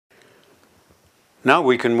Now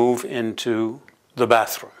we can move into the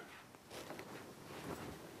bathroom.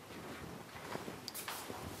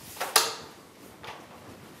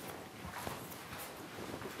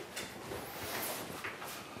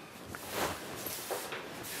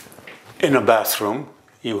 In a bathroom,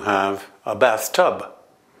 you have a bathtub,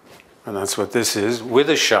 and that's what this is,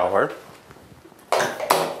 with a shower.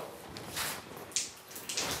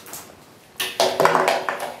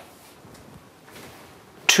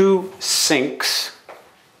 Two sinks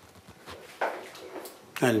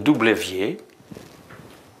and double évier,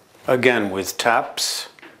 again with taps,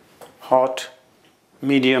 hot,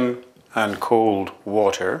 medium, and cold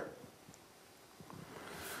water.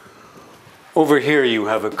 Over here you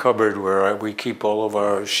have a cupboard where we keep all of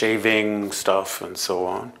our shaving stuff and so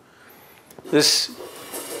on. This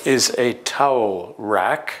is a towel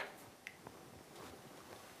rack,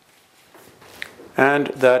 and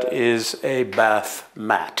that is a bath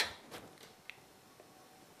mat.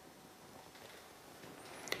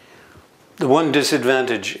 The one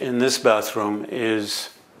disadvantage in this bathroom is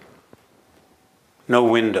no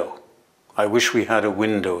window. I wish we had a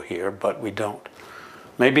window here, but we don't.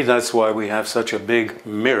 Maybe that's why we have such a big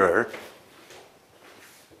mirror.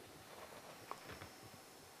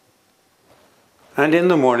 And in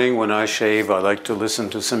the morning when I shave, I like to listen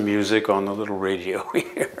to some music on the little radio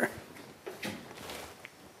here.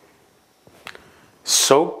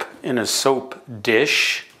 Soap in a soap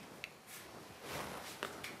dish.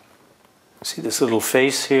 See this little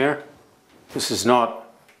face here? This is not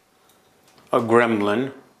a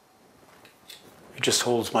gremlin. It just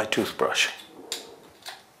holds my toothbrush.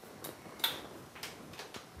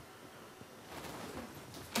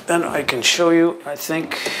 Then I can show you, I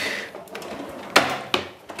think,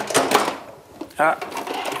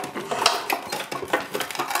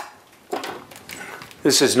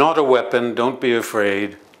 this is not a weapon, don't be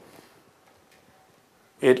afraid.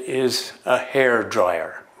 It is a hair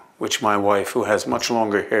dryer, which my wife, who has much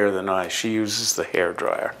longer hair than I, she uses the hair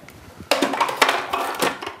dryer.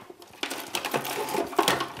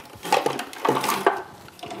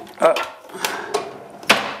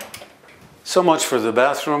 So much for the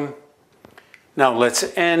bathroom. Now let's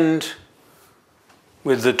end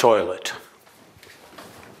with the toilet.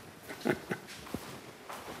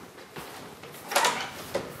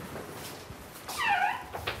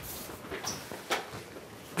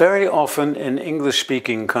 Very often in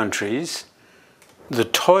English-speaking countries, the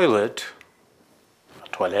toilet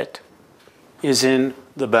is in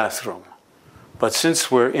the bathroom. But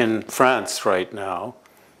since we're in France right now,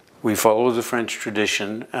 we follow the French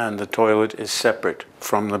tradition, and the toilet is separate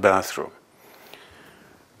from the bathroom.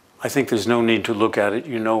 I think there's no need to look at it.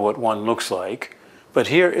 You know what one looks like. But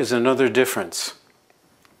here is another difference.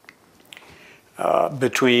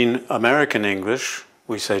 Between American English,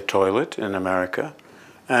 we say toilet in America,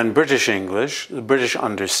 and British English. The British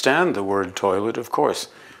understand the word toilet, of course,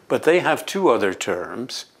 but they have two other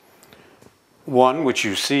terms. One, which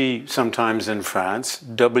you see sometimes in France,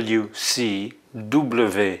 WC,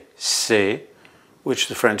 WC, which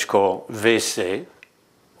the French call WC,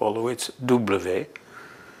 although it's W,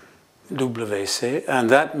 WC, and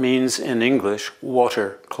that means in English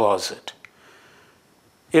water closet.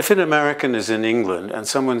 If an American is in England and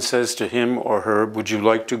someone says to him or her, would you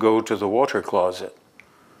like to go to the water closet?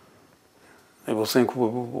 They will think,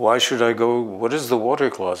 well, why should I go? What is the water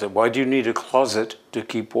closet? Why do you need a closet to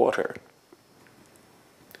keep water?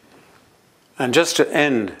 And just to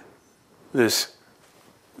end this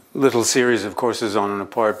little series of courses on an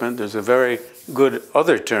apartment, there's a very good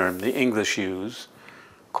other term the English use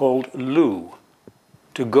called loo.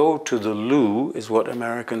 To go to the loo is what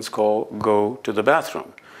Americans call go to the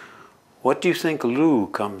bathroom. What do you think loo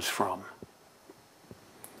comes from?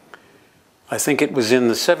 I think it was in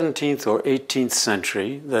the 17th or 18th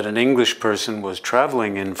century that an English person was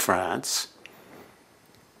traveling in France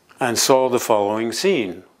and saw the following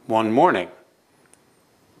scene one morning.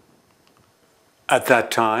 At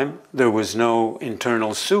that time, there was no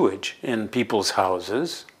internal sewage in people's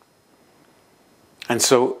houses. And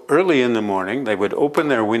so early in the morning, they would open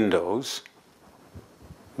their windows,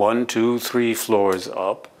 1, 2, 3 floors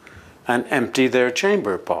up, and empty their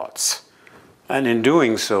chamber pots. And in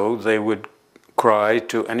doing so, they would cry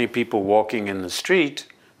to any people walking in the street,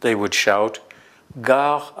 they would shout,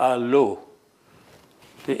 Gare à l'eau.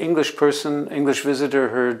 The English visitor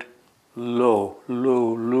heard l'eau,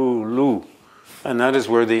 l'eau, l'eau, l'eau. And that is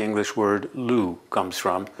where the English word loo comes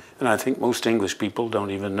from. And I think most English people don't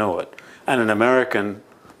even know it. And an American,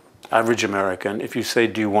 average American, if you say,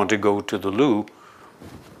 do you want to go to the loo,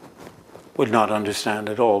 would not understand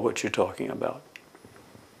at all what you're talking about.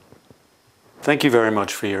 Thank you very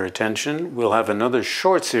much for your attention. We'll have another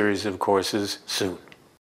short series of courses soon.